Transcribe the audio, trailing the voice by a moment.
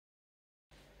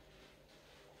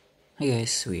Hey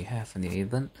guys, we have a new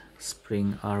event,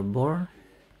 Spring Arbor.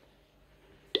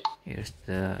 Here's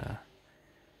the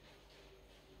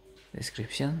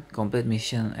description. Complete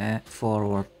mission at 4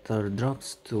 water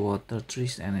drops to water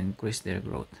trees and increase their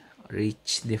growth.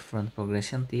 Reach different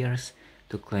progression tiers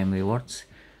to claim rewards.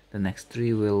 The next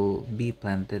tree will be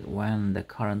planted when the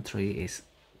current tree is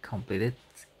completed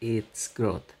its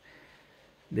growth.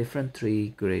 Different tree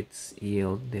grades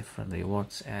yield different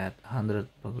rewards at 100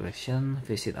 progression.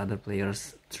 Visit other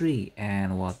players' tree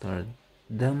and water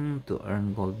them to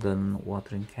earn golden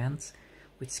watering cans,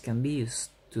 which can be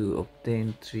used to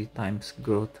obtain 3 times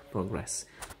growth progress.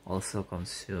 Also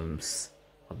consumes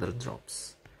water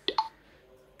drops.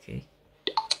 Okay,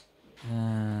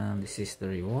 and this is the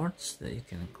rewards that you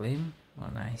can claim. Oh,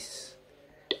 nice.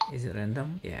 Is it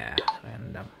random? Yeah,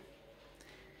 random.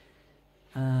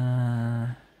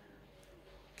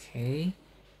 Okay.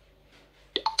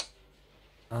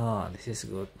 Oh, this is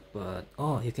good, but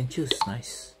oh, you can choose.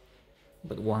 Nice,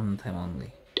 but one time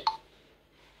only.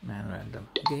 Man, random.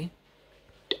 Okay,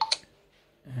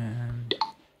 and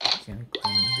you can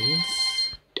claim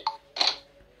this.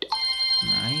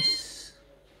 Nice.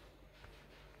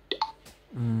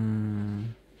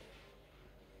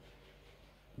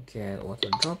 Get water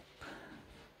drop.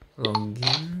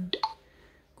 Login.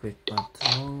 Quick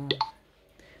patrol.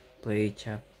 Play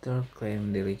chapter,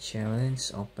 claim daily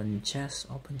challenge, open chest,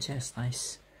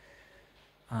 nice.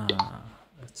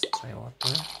 Let's try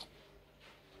water.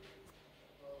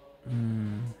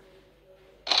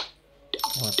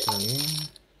 Water in,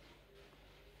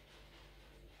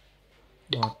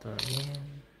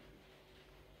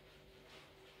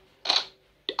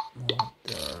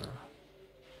 water.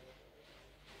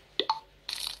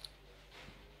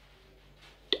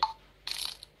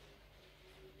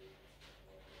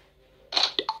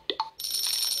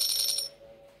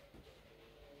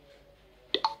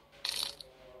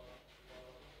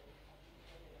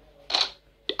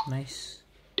 Nice.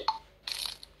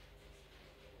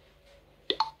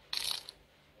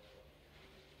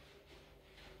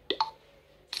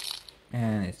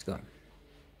 And it's gone.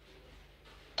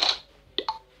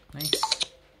 Nice.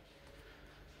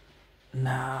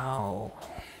 Now,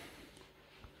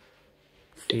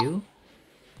 view.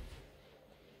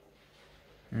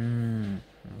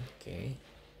 Okay.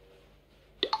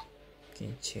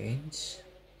 Can change.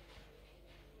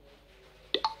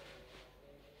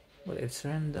 But it's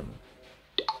random.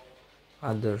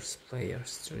 Others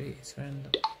players tree is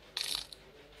random.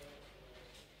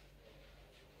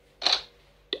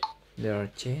 There are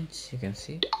chains, you can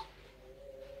see.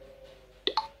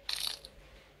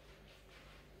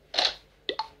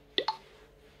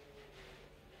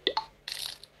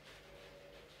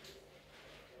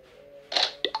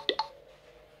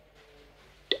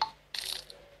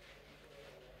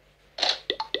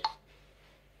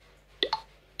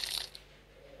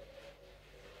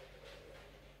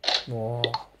 Wow,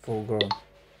 full grown.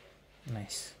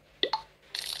 Nice.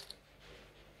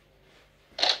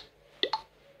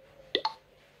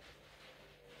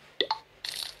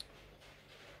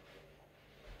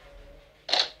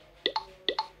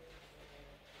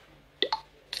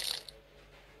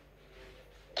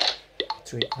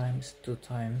 Three times, 2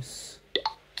 times.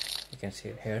 You can see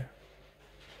it here.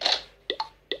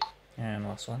 And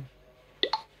last one.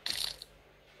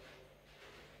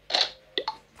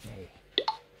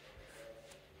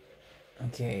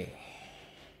 Okay.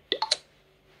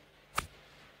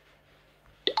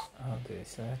 I'll do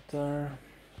this later.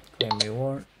 Claim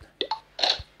reward.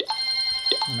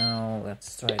 Now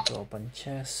let's try to open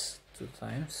chest 2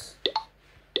 times.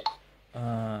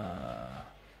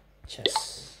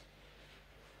 Chest.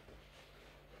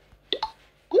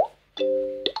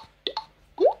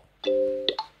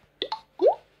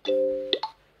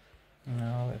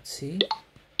 Now let's see.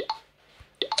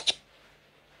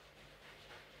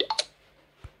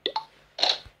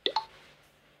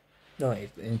 No,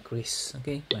 it increase.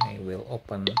 Okay, I will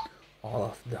open all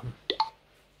of them.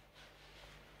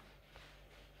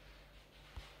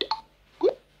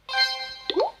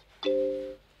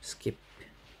 Skip.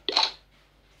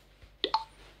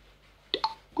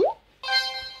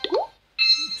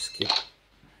 Skip.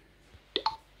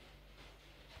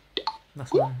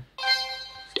 Last one.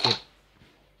 Skip.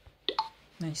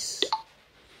 Nice.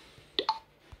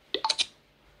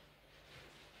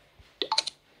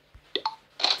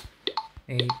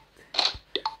 8,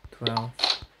 12,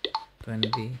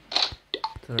 20,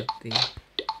 30,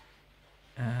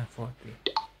 40.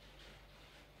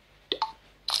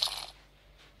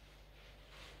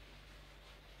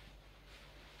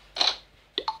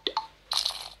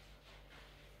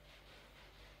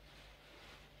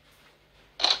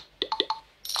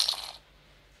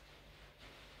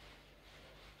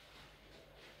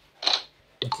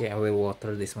 Okay, I will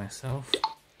water this myself,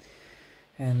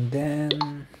 and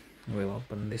then we'll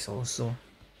open this also.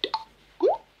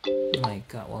 My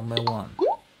god, one by one,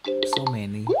 so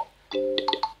many.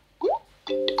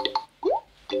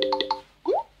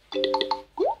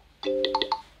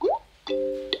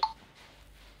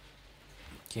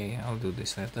 Okay, I'll do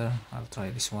this later. I'll try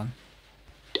this one.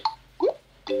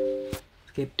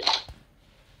 Skip.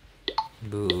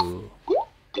 Boo.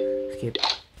 Skip.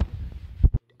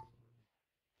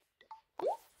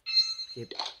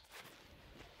 Skip.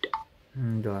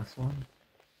 The last one.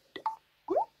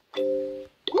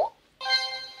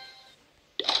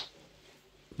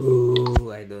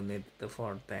 Boo, I don't need the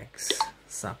vortex.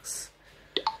 Sucks.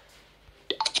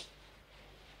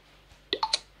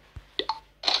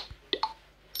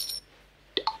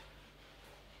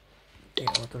 Okay,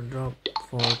 auto drop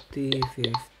 40,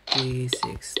 50,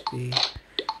 60,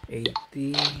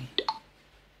 80,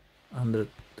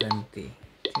 120.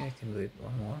 Okay, I can do it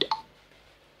one more.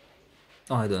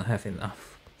 Oh, I don't have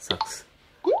enough. Sucks.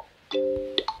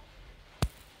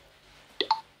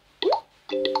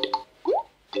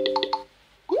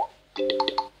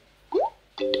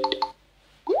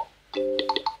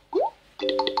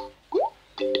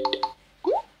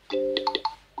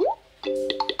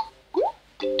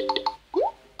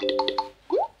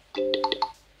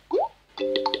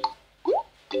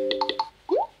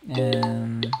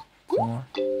 And more.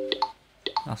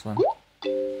 Last one.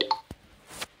 And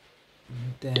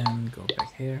then go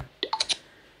back here.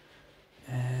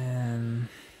 And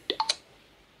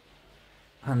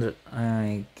 100.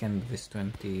 I can do this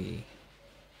 20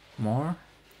 more.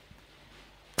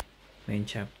 Main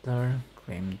chapter,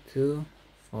 claim 2,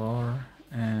 4,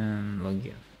 and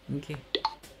login. Okay.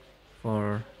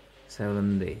 For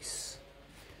 7 days.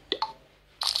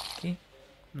 Okay.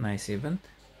 Nice event.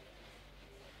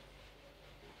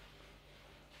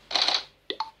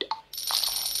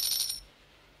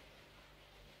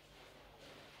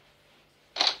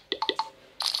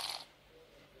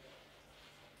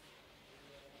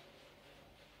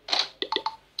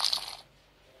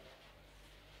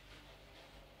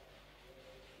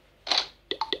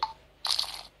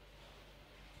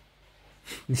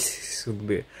 This should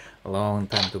be a long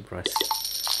time to press.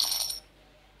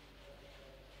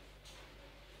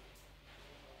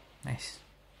 Nice.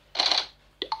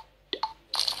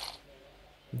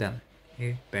 Done.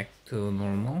 Okay, back to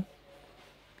normal.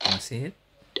 Can you see it?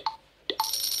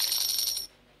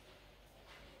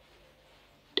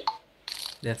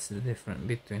 That's the difference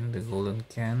between the golden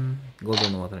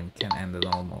watering can, and the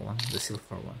normal one, the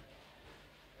silver one.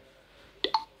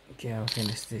 Okay, I'll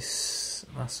finish this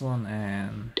last one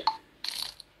and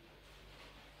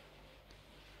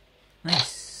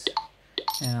nice.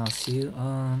 And I'll see you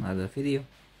on other video.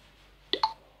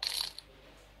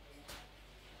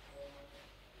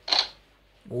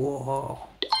 Whoa,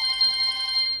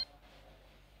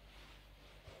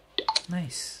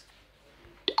 nice,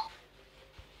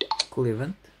 cool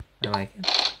event. I like it.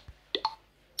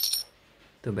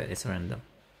 Too bad it's random.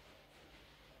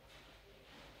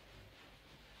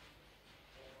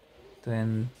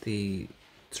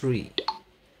 23,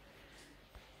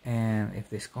 and if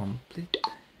this complete,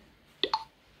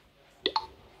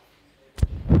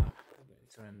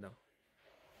 it's random.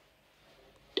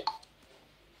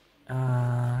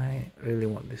 I really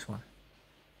want this one.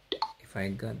 If I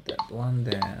got that one,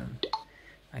 then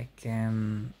I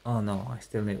can. Oh no, I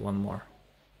still need one more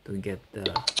to get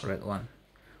the red one,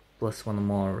 plus one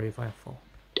more revival.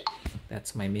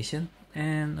 That's my mission.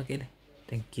 And okay,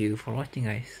 thank you for watching,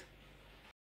 guys.